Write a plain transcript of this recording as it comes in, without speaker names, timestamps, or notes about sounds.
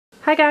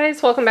Hi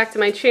guys, welcome back to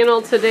my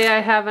channel. Today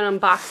I have an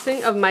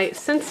unboxing of my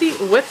Scentsy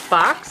Whiff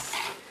Box.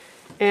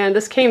 And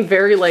this came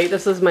very late.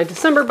 This is my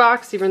December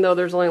box, even though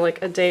there's only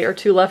like a day or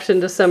two left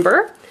in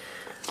December.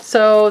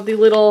 So the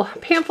little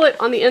pamphlet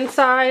on the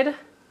inside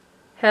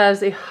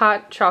has a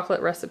hot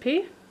chocolate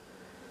recipe.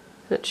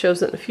 And it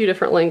shows it in a few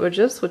different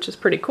languages, which is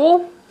pretty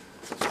cool.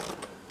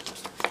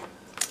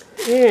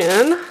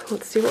 And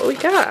let's see what we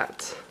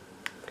got.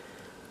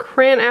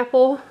 Cran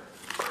apple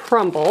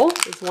crumble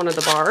is one of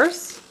the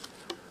bars.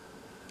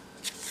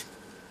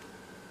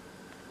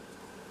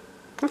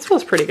 That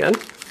smells pretty good.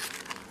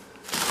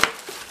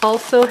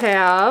 Also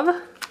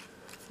have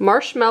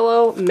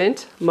marshmallow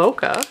mint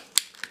mocha.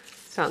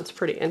 Sounds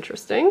pretty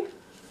interesting.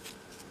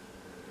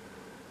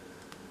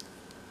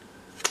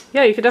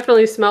 Yeah, you can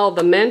definitely smell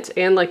the mint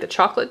and like the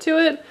chocolate to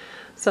it.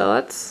 So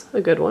that's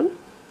a good one.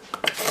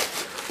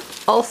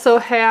 Also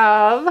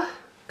have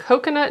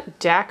coconut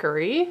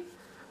daiquiri.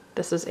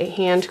 This is a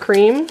hand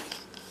cream.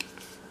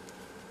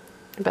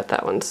 I bet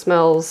that one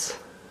smells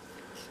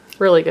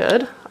really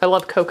good. I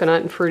love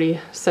coconut and fruity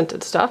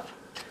scented stuff.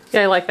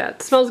 Yeah, I like that.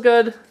 It smells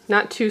good,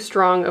 not too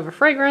strong of a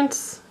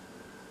fragrance.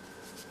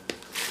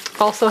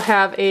 Also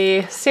have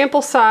a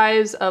sample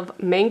size of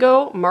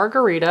mango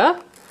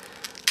margarita.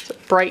 It's a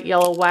bright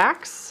yellow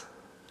wax.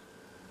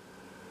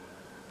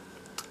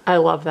 I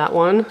love that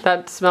one.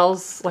 That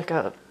smells like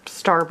a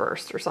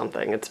Starburst or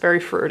something. It's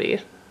very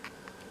fruity.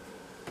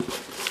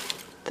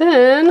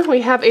 Then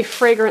we have a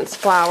fragrance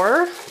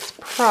flower. It's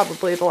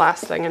probably the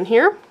last thing in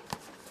here.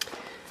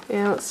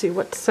 And let's see,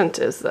 what scent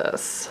is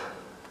this?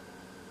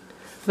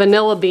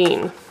 Vanilla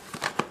bean.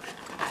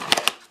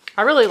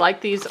 I really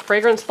like these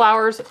fragrance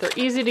flowers. They're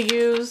easy to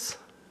use.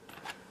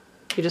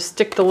 You just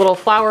stick the little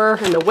flower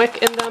and the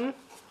wick in them,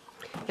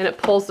 and it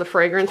pulls the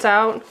fragrance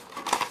out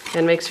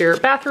and makes your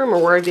bathroom or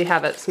wherever you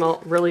have it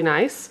smell really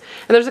nice.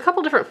 And there's a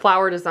couple different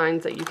flower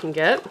designs that you can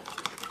get.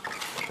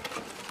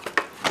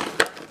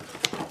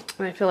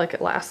 And I feel like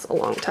it lasts a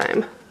long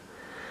time.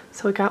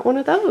 So we got one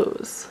of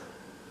those.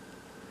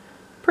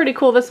 Pretty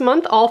cool this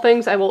month. All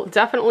things I will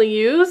definitely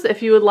use.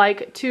 If you would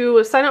like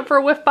to sign up for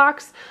a whiff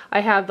box, I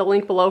have the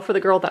link below for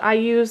the girl that I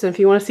use. And if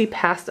you want to see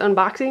past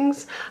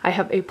unboxings, I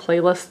have a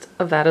playlist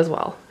of that as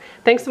well.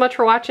 Thanks so much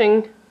for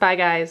watching. Bye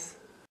guys.